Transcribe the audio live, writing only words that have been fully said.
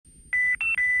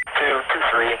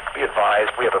2-3, be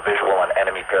advised, we have a visual on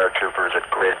enemy paratroopers at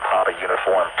grid Papa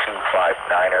uniform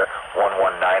 259er,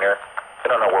 119er. I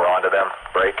don't know we're onto them.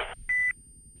 Break.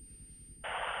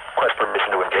 Request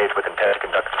permission to engage with intent to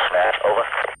conduct a snatch. Over.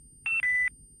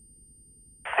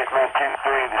 Hitman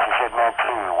 2-3, this is Hitman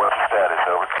 2. What's the status?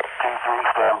 Over.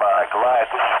 2-3, stand by.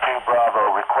 Goliath, this is 2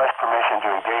 Bravo. Request permission to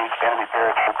engage enemy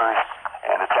paratroopers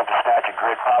and attempt to snatch a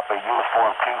grid Papa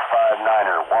uniform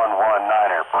 259er,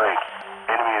 119er. Break.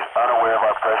 Enemy is unaware of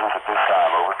our presence at this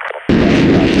time. Over.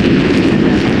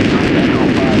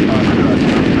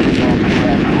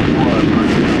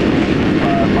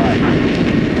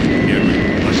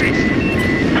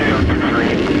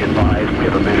 We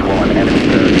have a visual on enemy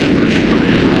paratroopers.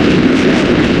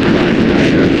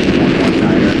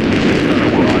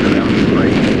 We're on to them.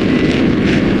 Break.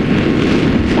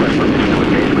 Request permission to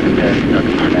engage with intent to conduct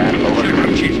a snatch. Over.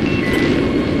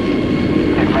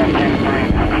 Hitman 2-3,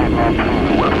 this is Hitman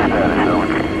 2. What's the status? Over.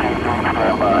 2-3,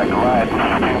 stand by. Goliath, this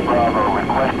is 2 Bravo.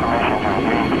 Request permission to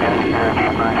engage enemy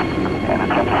paratroopers and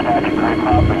attempt to snatch a grid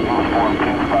Papa uniform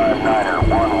 259er,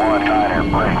 119er.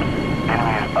 Break.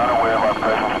 Enemy is unaware of our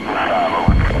presence at this time.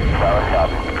 Over. Solid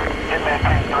copy. Hitman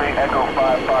 2-3, Echo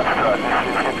 5 Foxtrot. This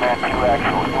is Hitman 2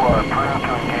 Actual. You are approved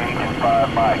to engage in 5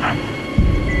 mics.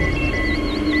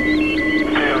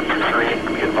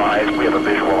 2-3, be advised, we have a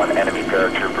visual on enemy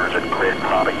paratroopers at grid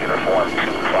Papa uniform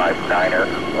 259er,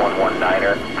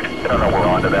 119er. I don't know we're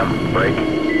onto them. Break.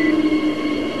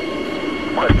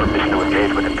 Request permission to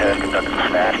engage with intent to conduct a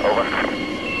snatch. Over.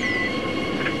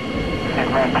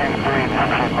 Hitman 2-3, this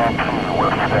is Hitman 2.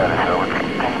 What's the status? Over.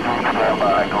 2-3, stand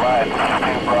by. Goliath, this is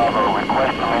 2 Bravo.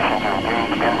 Request permission to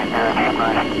engage enemy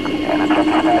paratroopers and attempt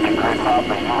to snatch a grid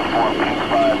Papa uniform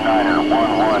 259er,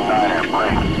 119er.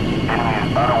 Break. Enemy is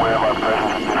unaware of our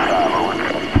presence at this time. Over.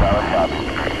 Solid copy.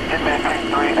 Hitman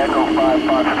 2-3, Echo 5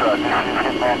 Foxtrot. This is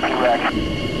Hitman 2 Action.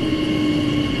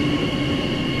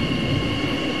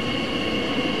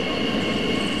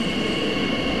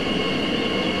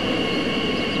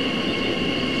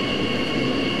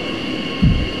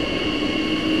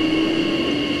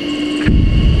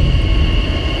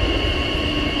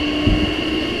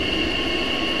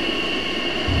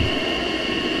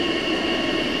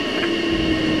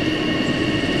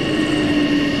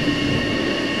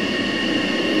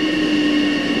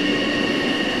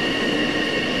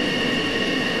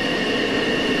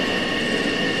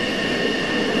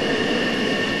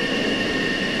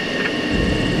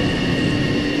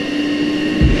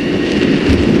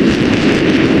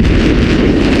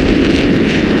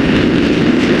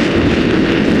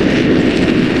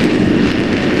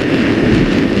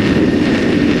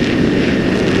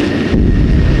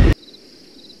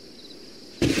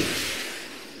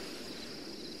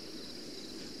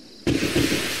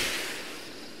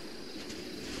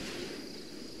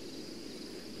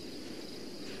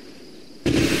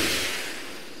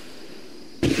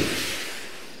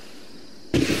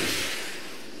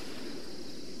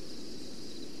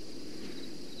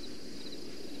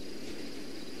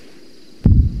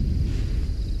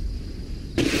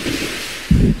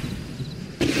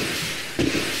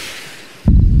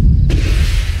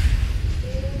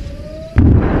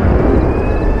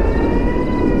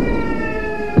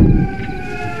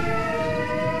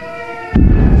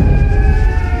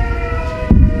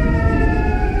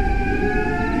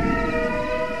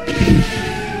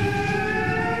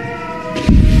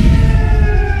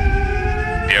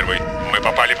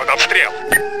 Попали под обстрел.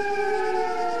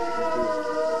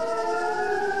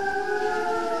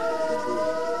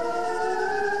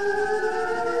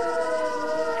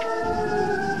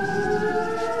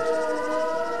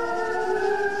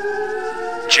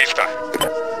 Чисто.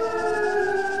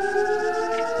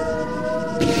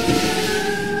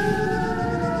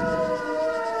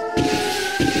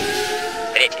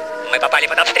 Третий. Мы попали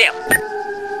под обстрел.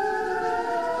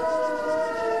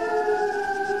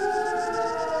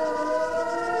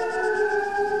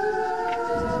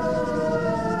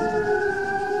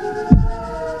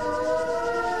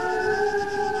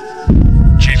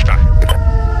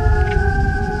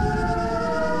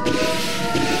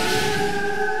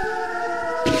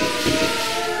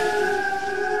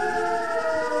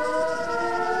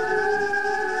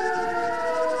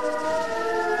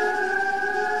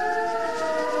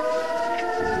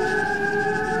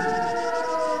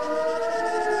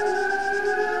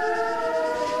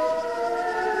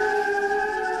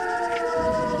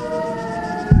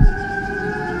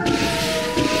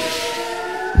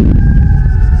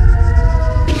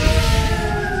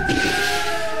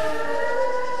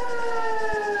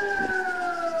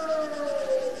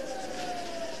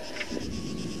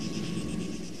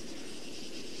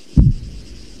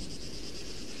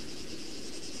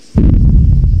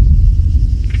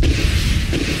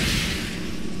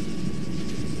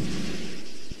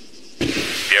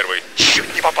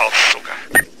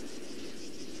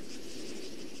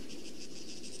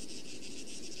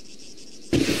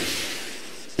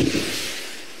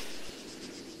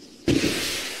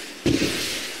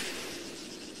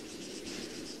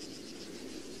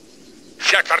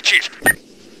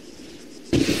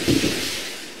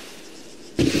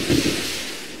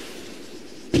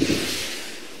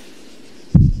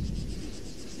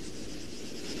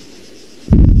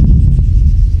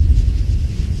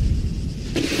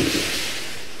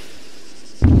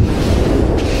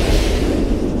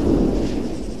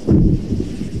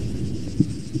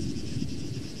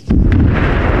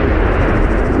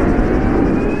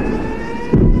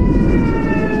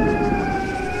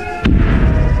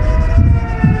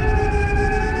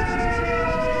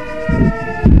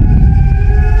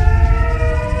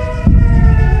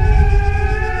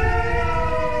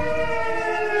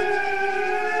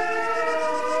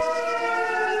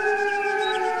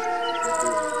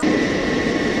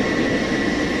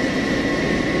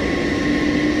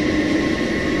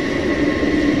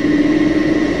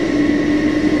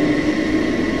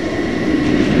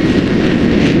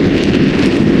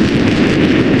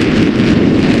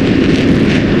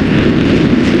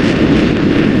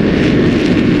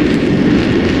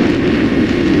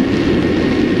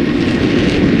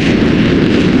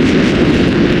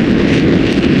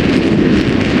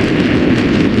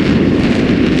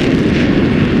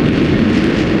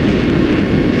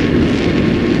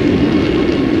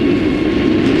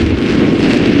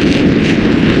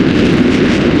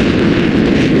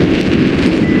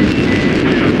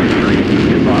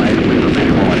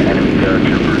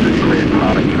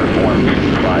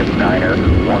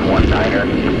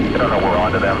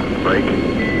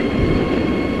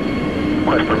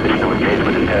 permission to engage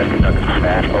with intent to conduct a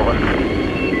smash. Over.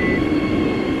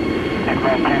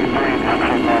 Hitman 2-3, this is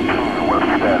Hitman 2. What's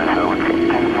the status? Over.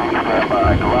 2-3, stand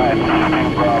by. Goliath, this is Team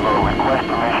Bravo. Request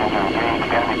permission to engage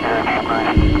enemy paratroopers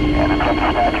and attempt to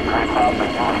snatch a grid pop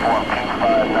in uniform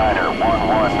 259er,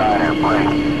 119er. Break.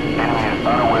 Enemy is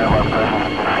unaware of our presence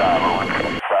at this time. Over.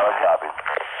 Solid copy.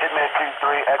 Hitman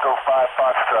 2-3, Echo 5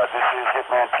 Foxtrot. This is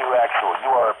Hitman 2 Actual.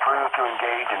 You are approved to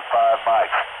engage in 5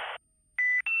 mics.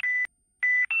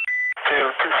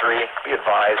 2-3, be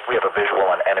advised, we have a visual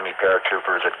on enemy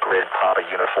paratroopers at grid Papa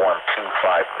uniform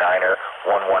 259er,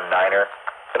 119er.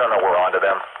 I don't know we're onto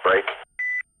them. Break.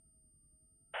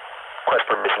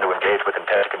 Request permission to engage with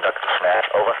intent to conduct a snatch.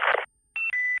 Over.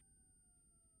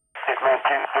 Hitman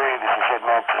 2-3, this is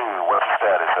Hitman 2. What's the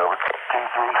status? Over.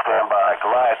 2-3, stand by.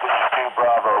 Goliath, this is 2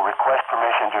 Bravo. Request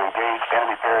permission to engage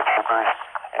enemy paratroopers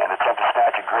and attempt to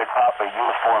snatch a grid Papa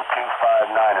uniform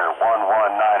 259er,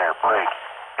 119er. Break.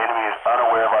 Enemy is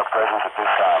unaware of our presence at this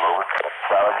time. Over.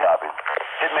 Solid copy.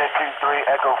 Hitman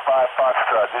 2-3, Echo 5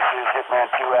 Foxtrot. This is Hitman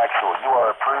 2 Actual. You are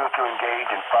approved to engage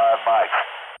in 5 mics.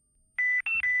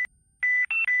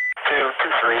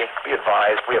 2-3, be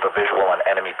advised, we have a visual on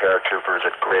enemy paratroopers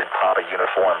at grid Papa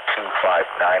uniform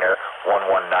 259er,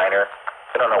 119er.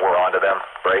 I don't know we're onto them.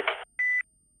 Break.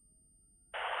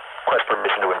 Request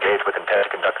permission to engage with intent to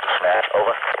conduct a snatch.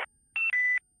 Over.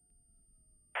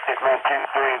 Hitman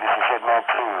 2-3, this is Hitman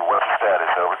 2. What's the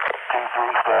status? Over.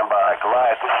 2-3, stand by.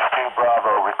 Goliath, this is 2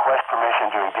 Bravo. Request permission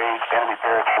to engage enemy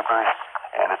paratroopers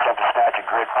and attempt to snatch a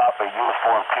grid Papa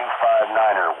uniform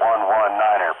 259er,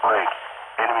 119er. Break.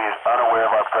 Enemy is unaware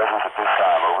of our presence at this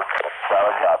time. Over.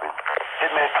 Solid copy.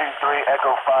 Hitman 2-3,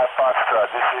 Echo 5 Foxtrot.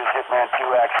 This is Hitman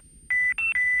 2 Action.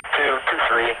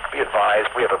 2-3, be advised,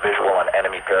 we have a visual on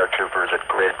enemy paratroopers at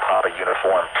grid Papa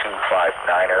uniform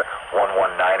 259er,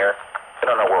 119er. I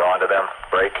don't know we're onto them.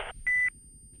 Break.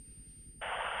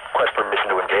 Request permission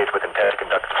to engage with intent to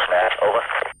conduct a snatch. Over.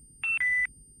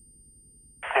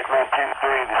 Hitman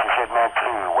 2-3, this is Hitman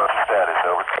 2. What's the status?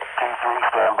 Over. 2-3,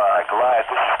 stand by. Goliath,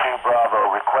 this is 2 Bravo.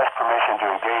 Request permission to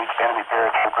engage enemy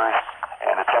paratroopers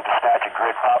and attempt to snatch a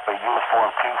grid Papa uniform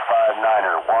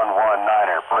 259er,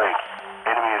 119er. Break.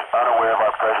 Enemy is unaware of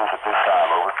our presence at this time.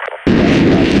 Over.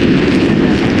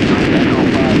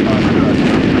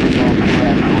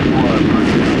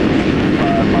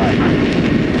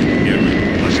 Первый,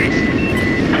 ложись.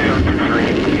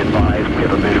 2-3, be advised, we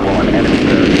have a visual on enemy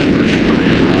paratroopers at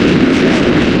grid Papa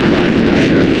uniform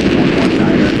 259er,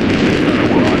 119er. I don't know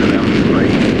we're onto them.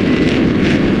 Break.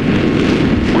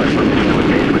 Request permission to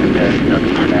engage with intent to conduct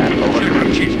a snatch. Over.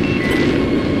 Прикрутить.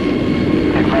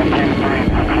 Hitman 2-3,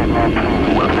 this is Hitman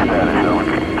 2. What's the status? Over.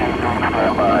 2-3,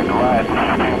 stand by. Goliath, this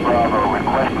is 2 Bravo.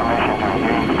 Request permission to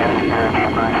engage enemy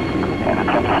paratroopers and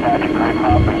attempt to snatch a grid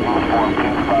Papa uniform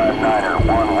 259er,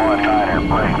 119er.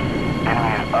 Break.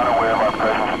 Enemy is unaware of our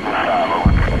presence at this time.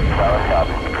 Over. Solid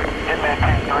copy. Hitman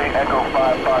 2-3, Echo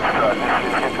 5 Foxtrot. This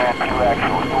is Hitman 2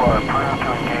 Actual. You are approved to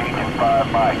engage in 5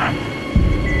 mics.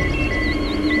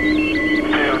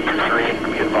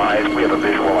 2-3, be advised, we have a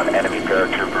visual on enemy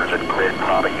paratroopers at grid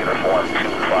Papa uniform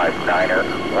 259er,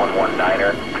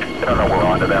 119er. I don't know we're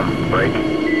onto them. Break.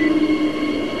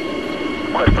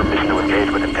 Request permission to engage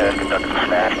with intent to conduct a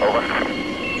snatch. Over.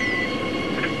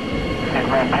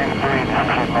 Hitman 2-3, this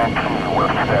is Hitman 2.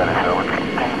 What's the status? Over.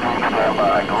 2-3, stand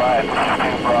by. Goliath, this is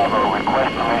 2 Bravo.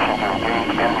 Request permission to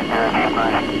engage enemy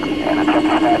paratroopers and attempt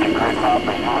to snatch a grid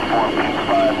Papa uniform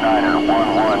 259er,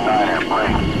 119er.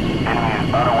 Break. Enemy is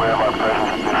unaware of our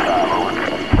presence at this time. Over.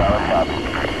 Solid copy.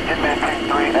 Hitman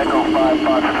 2-3, Echo 5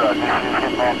 Foxtrot. This is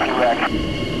Hitman 2 Action.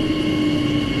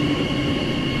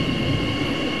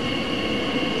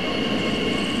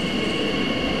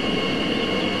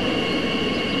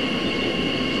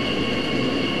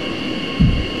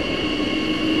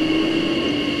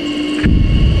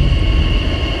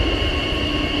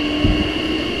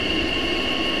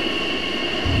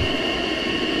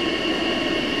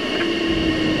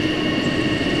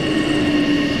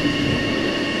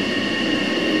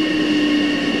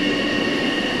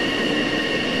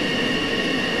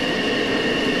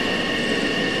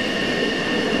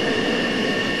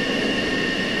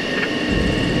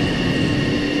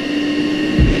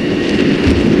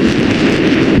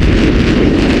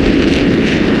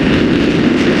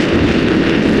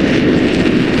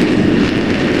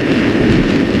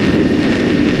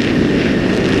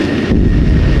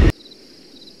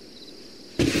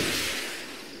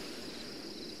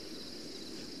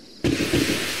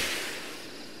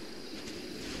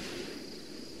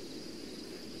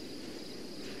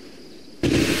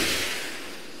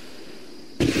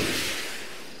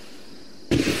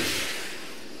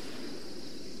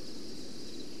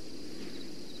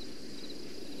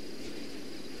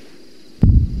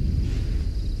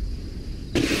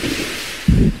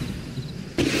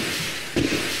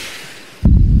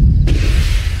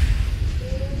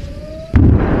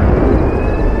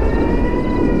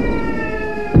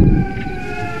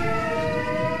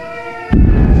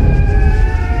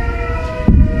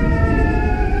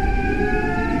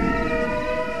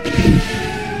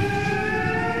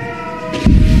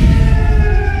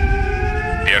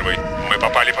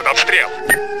 попали под обстрел.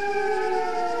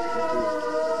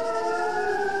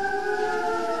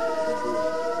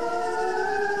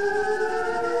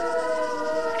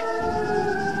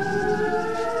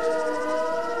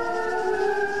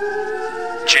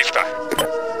 Чисто.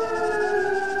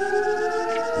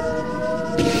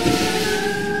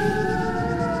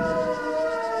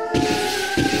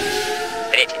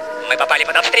 Третий. Мы попали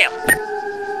под обстрел.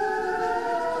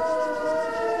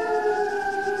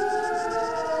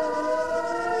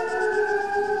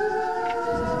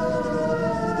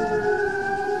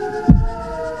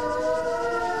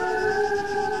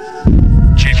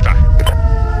 Чисто.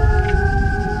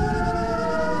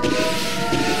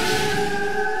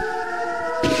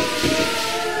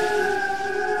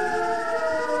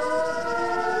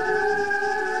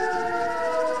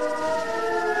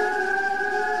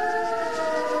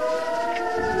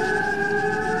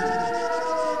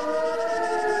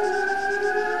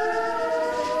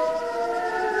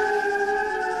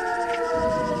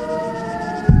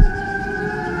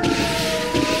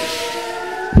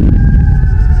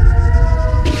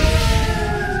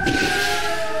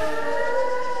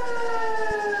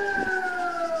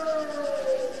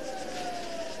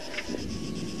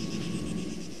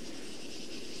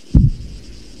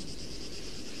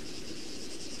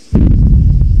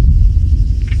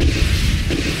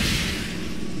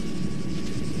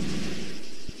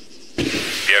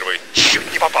 Первый.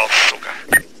 Чуть не попал, сука.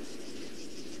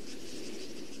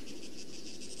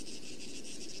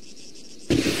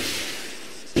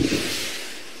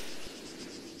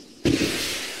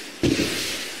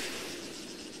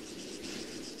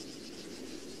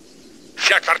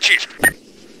 Сектор чист.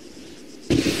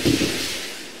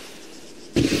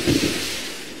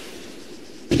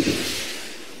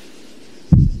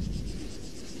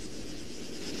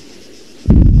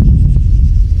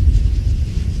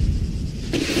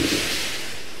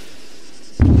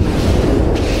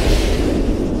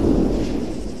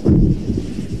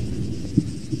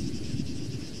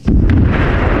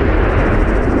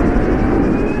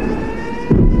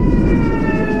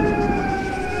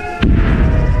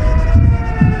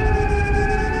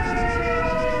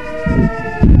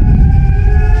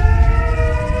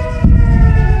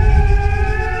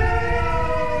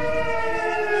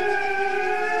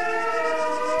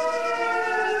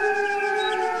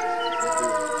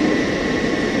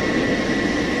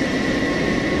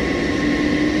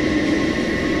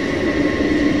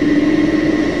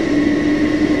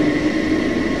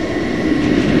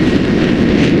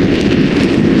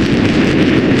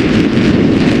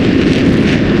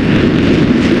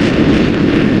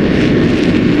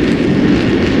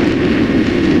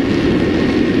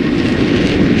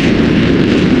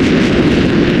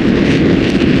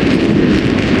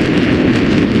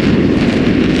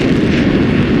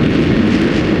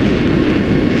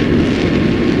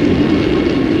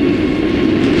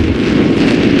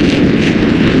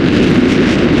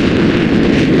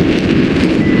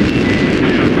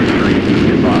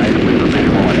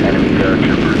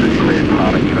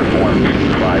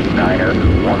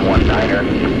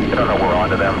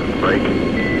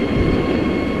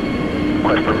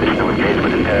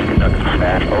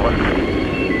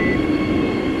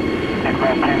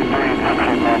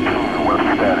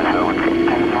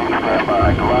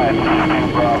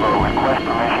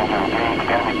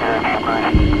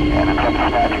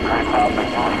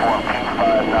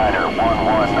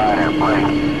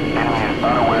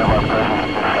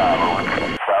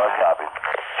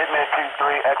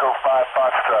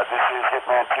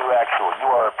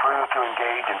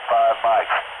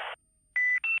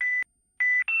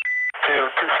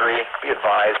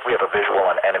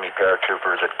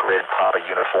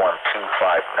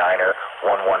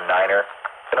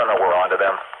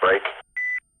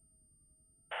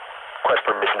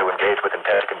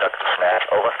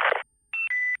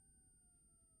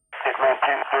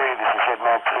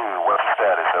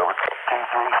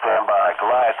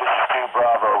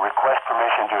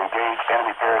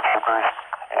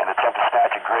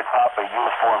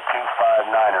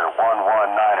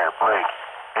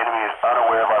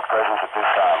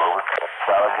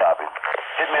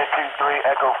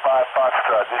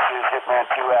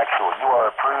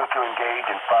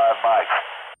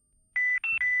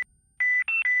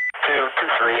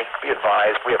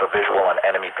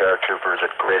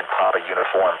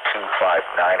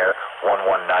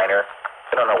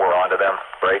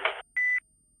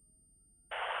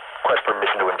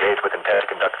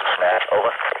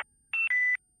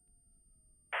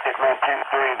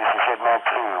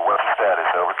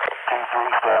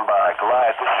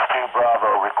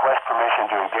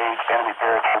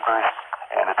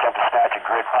 and attempt to snatch a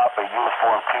grid pop, a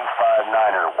uniform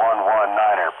 259er 119.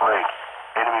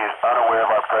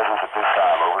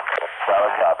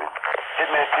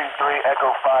 2-3,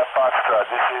 Echo 5 Foxtrot.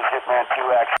 This is Hitman 2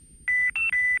 action.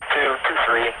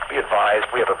 2-3, be advised,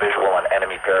 we have a visual on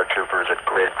enemy paratroopers at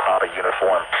grid Papa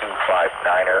uniform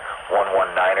 259er,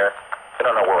 119er. They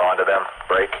don't know we're onto them.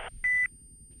 Break.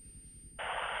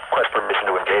 Request permission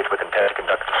to engage with intent to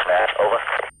conduct a snatch. Over.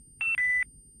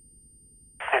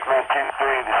 Hitman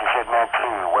 2-3, this is Hitman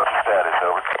 2. What's the status?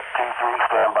 Over. 2-3,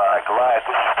 stand by. Goliath,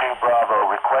 this is 2 Bravo.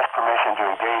 Request permission to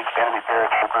engage enemy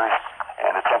paratroopers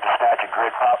and attempt to snatch a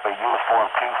grid Papa uniform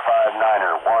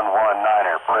 259er,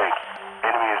 119er. Break.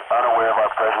 Enemy is unaware of our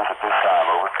presence at this time.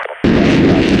 Over.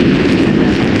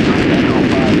 Echo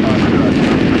 5 Foxtrot. This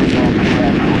is Hitman 2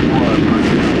 actual squad. Approved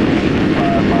to engage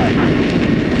 5 mics.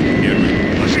 Первый,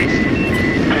 ложись.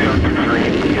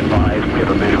 2-3, be advised, we have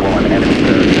a visual on enemy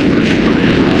paratroopers at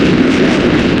grid Papa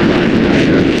uniform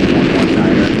 259er,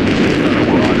 119er. They don't know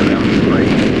we're onto them. Break.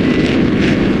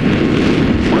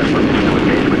 Request permission to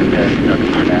engage with intent to conduct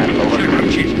a snatch. Over.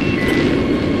 Прикрутить.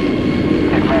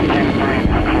 Hitman 2-3,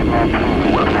 this is Hitman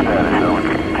 2. What's the status? Over.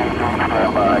 2-3,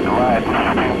 stand by. Goliath, this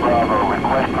is 2 Bravo.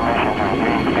 Request permission to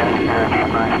engage enemy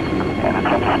paratroopers and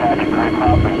attempt to snatch a grid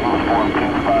Papa uniform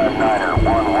 259er,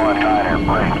 119er.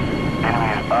 Break. Enemy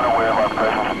is unaware of our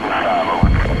presence at this time. Over.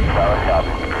 Solid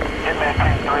copy. Hitman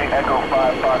 2-3, Echo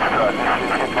 5 Foxtrot. This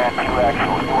is Hitman 2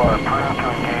 actual. You are approved to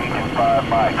engage in 5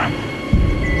 mics.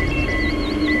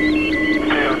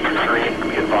 2-3,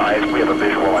 be advised, we have a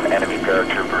visual on enemy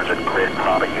paratroopers at grid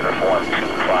Papa uniform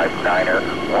 259er,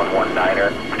 119er.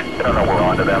 They don't know we're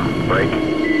onto them. Break.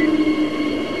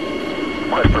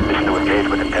 Request permission to engage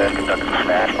with intent to conduct a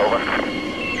snatch. Over.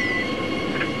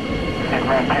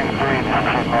 Hitman 2-3, this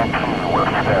is Hitman 2.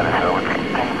 What's the status? Over.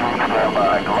 2-3, stand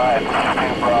by. Goliath, this is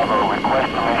 2 Bravo. Request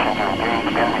permission to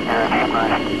engage enemy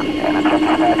paratroopers and attempt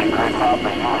to snatch a grid Papa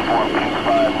uniform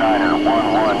 259er,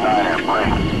 119er.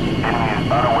 Break. Enemy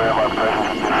is unaware of our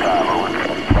presence at this time. Over.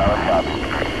 Solid copy.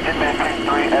 Hitman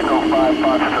 2-3, Echo 5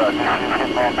 Foxtrot. This is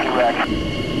Hitman 2 action.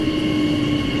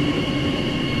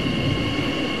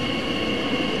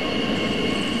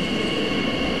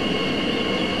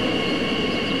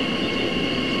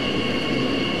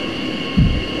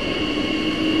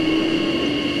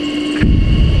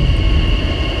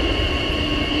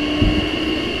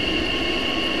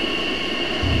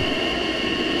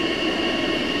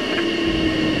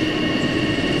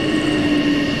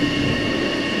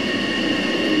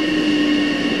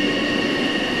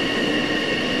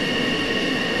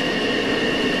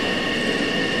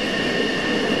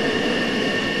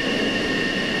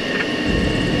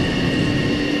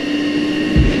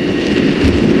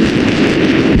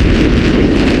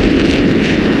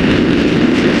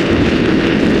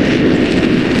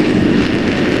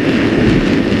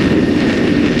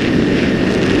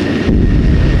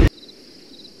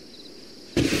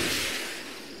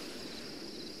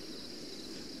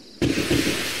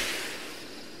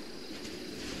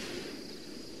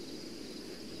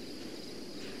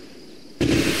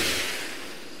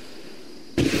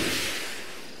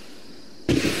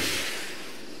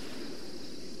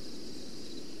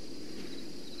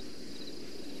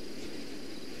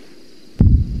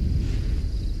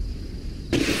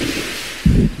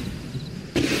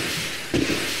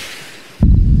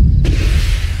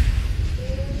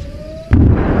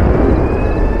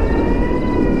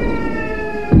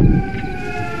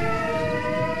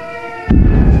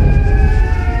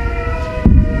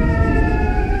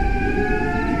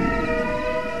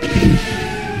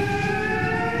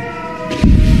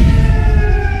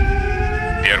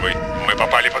 Первый, мы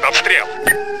попали под обстрел.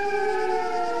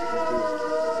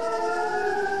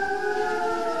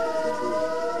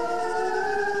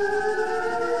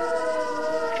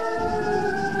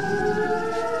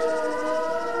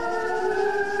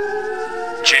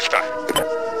 Чисто.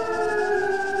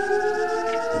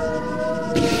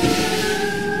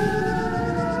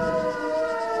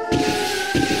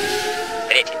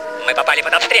 Третий, мы попали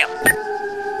под обстрел.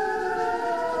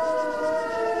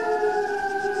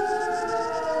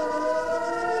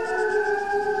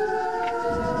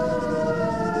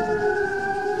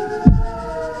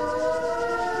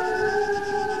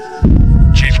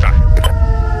 Чисто.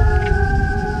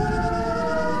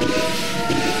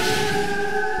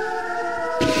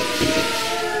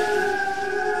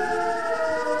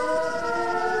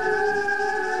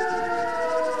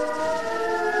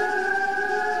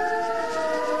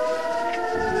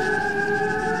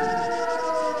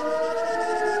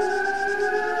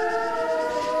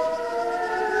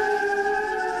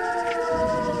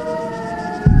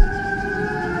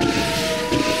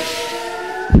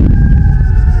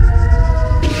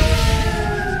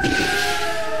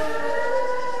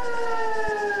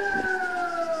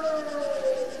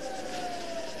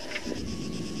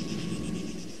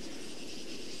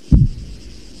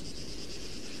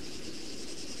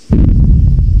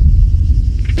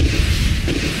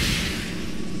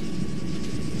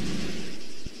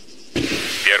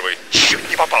 Первый. Чуть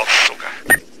не попал, сука.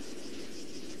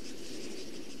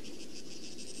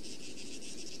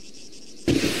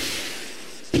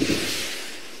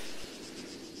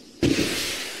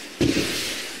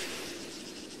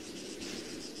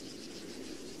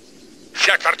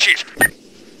 Сядь, торчишь.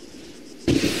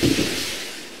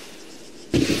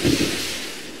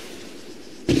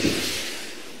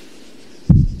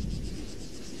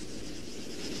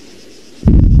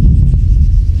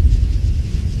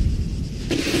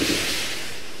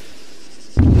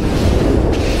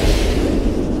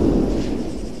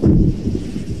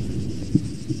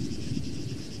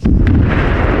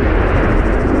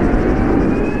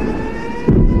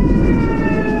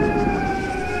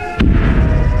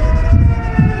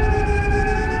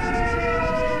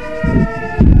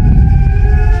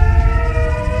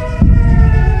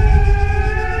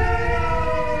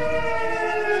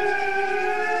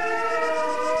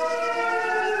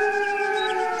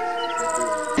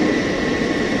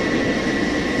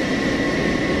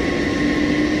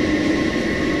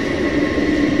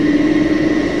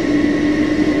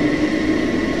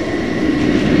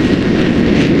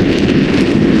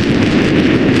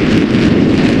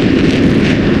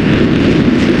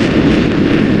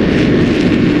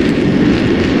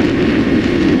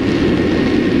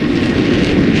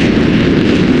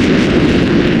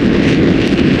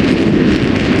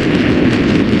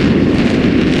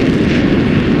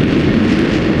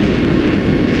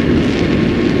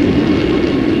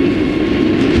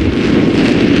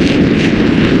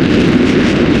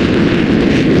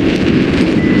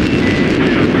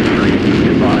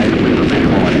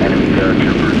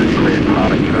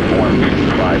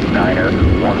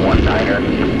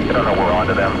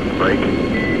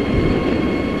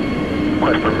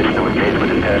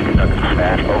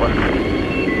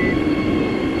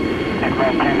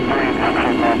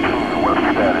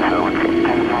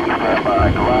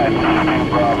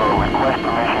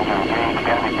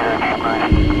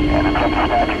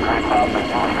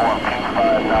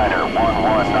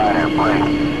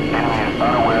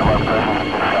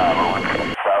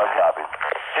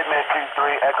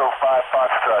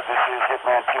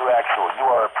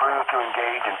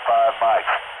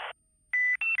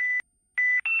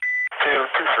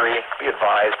 Be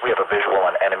advised, we have a visual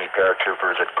on enemy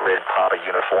paratroopers at grid Papa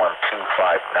uniform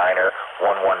 259er,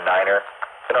 119er.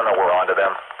 I don't know we're onto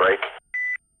them. Break.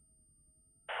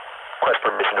 Request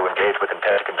permission to engage with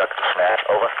intent to conduct a snatch.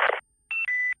 Over.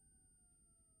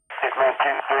 Hitman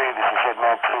 2-3, this is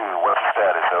Hitman 2. What's the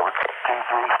status? Over.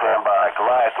 2-3, stand by.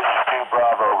 Goliath, this is 2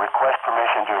 Bravo. Request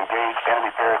permission to engage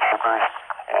enemy paratroopers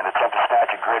and attempt to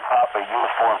snatch a grid Papa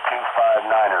uniform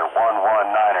 259er,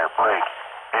 119er. Break.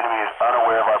 Enemy is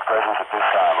unaware of our presence at this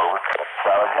time. Over.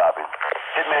 Solid copy.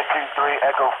 Hitman 2-3,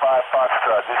 Echo 5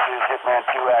 Foxtrot. This is Hitman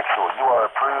 2 Actual. You are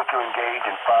approved to engage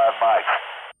in 5 mics.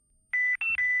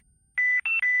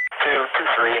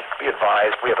 2-3, be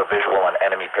advised, we have a visual on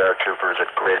enemy paratroopers at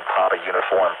grid Papa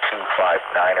uniform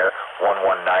 259er,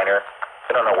 119er.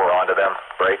 I don't know we're onto them.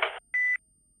 Break.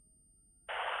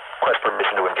 Request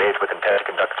permission to engage with intent to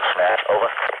conduct a snatch. Over.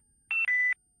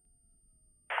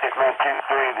 Hitman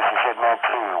 2-3, this is Hitman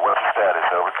 2. What's the status?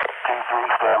 Over.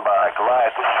 2-3, stand by.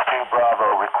 Goliath, this is 2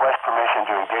 Bravo. Request permission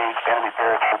to engage enemy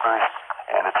paratroopers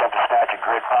and attempt to snatch a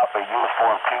grid Papa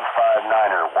uniform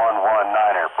 259er,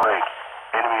 119er. Break.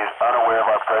 Enemy is unaware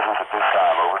of our presence at this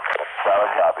time. Over.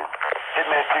 Solid copy.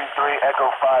 Hitman 2-3,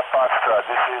 Echo 5 Foxtrot.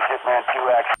 This is Hitman 2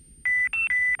 Action.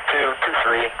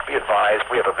 2-3, be advised,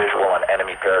 we have a visual on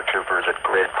enemy paratroopers at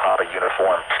grid Papa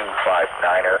uniform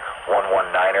 259er,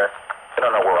 119er. I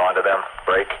don't know we're onto them.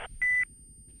 Break.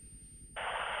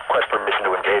 Request permission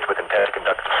to engage with intent to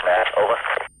conduct a snatch. Over.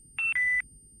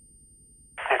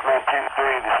 Hitman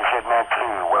 2-3, this is Hitman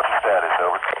 2. What's the status?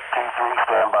 Over. 2-3,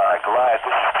 stand by. Goliath,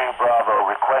 this is 2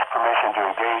 Bravo. Request permission to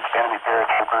engage enemy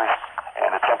paratroopers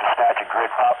and attempt to snatch a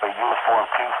grid Papa uniform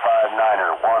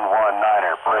 259er,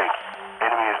 119er. Break.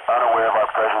 Enemy is unaware of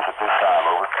our presence at this time.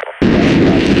 Over.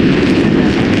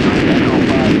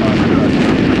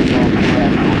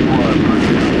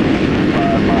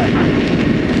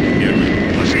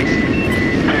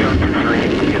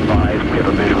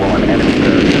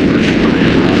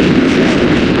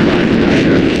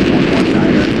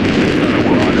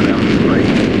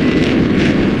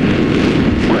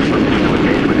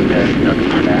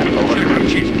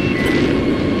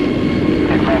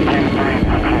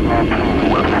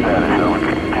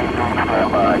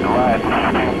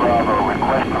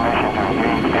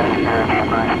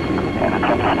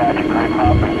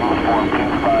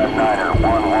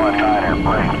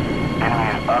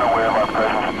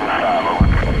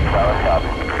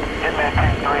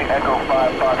 Echo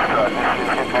 5 Foxtrot,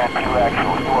 this is Hitman 2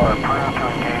 actual. You are approved to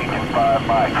engage in 5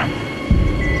 mics.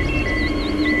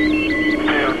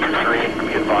 2-3,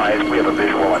 be advised, we have a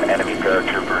visual on enemy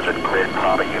paratroopers at grid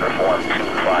Papa uniform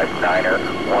 259er,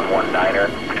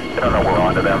 119er. I don't know we're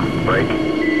onto them. Break.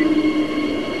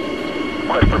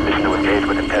 Request permission to engage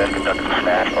with intent to conduct a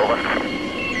smash. Over.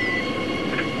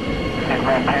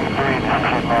 Hitman 2-3, this is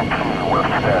Hitman 2. What's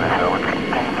the status? Over. Team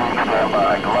 3, stand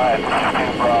by. Goliath, this is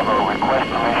Team Bravo. Request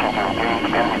permission to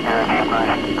engage enemy paratroopers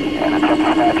and attempt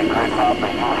to snatch a grid Papa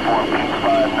uniform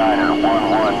 259er,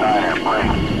 119er. Break.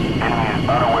 Enemy is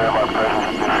unaware of our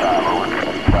presence at this time. Over.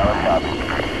 Solid copy.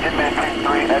 Hitman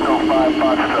 2-3, Echo 5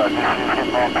 Foxtrot. This is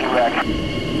Hitman 2 actual.